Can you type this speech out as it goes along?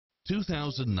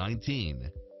2019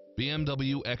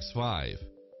 BMW X5.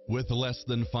 With less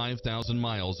than 5,000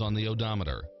 miles on the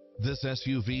odometer, this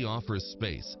SUV offers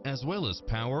space as well as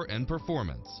power and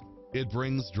performance. It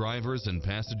brings drivers and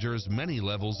passengers many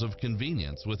levels of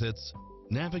convenience with its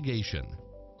navigation,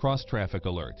 cross-traffic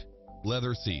alert,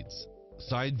 leather seats,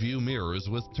 side view mirrors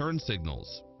with turn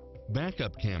signals,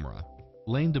 backup camera,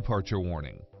 lane departure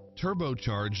warning,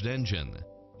 turbocharged engine,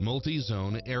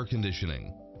 multi-zone air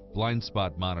conditioning, blind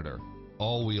spot monitor,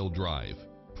 all-wheel drive,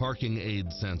 parking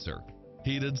aid sensor,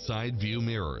 heated side view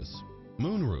mirrors,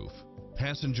 moonroof,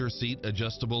 passenger seat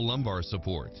adjustable lumbar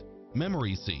support,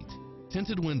 memory seat,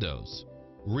 tinted windows,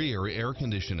 rear air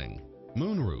conditioning,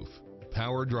 moonroof,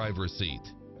 power driver seat,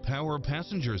 power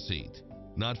passenger seat.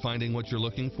 Not finding what you're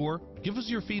looking for? Give us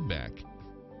your feedback.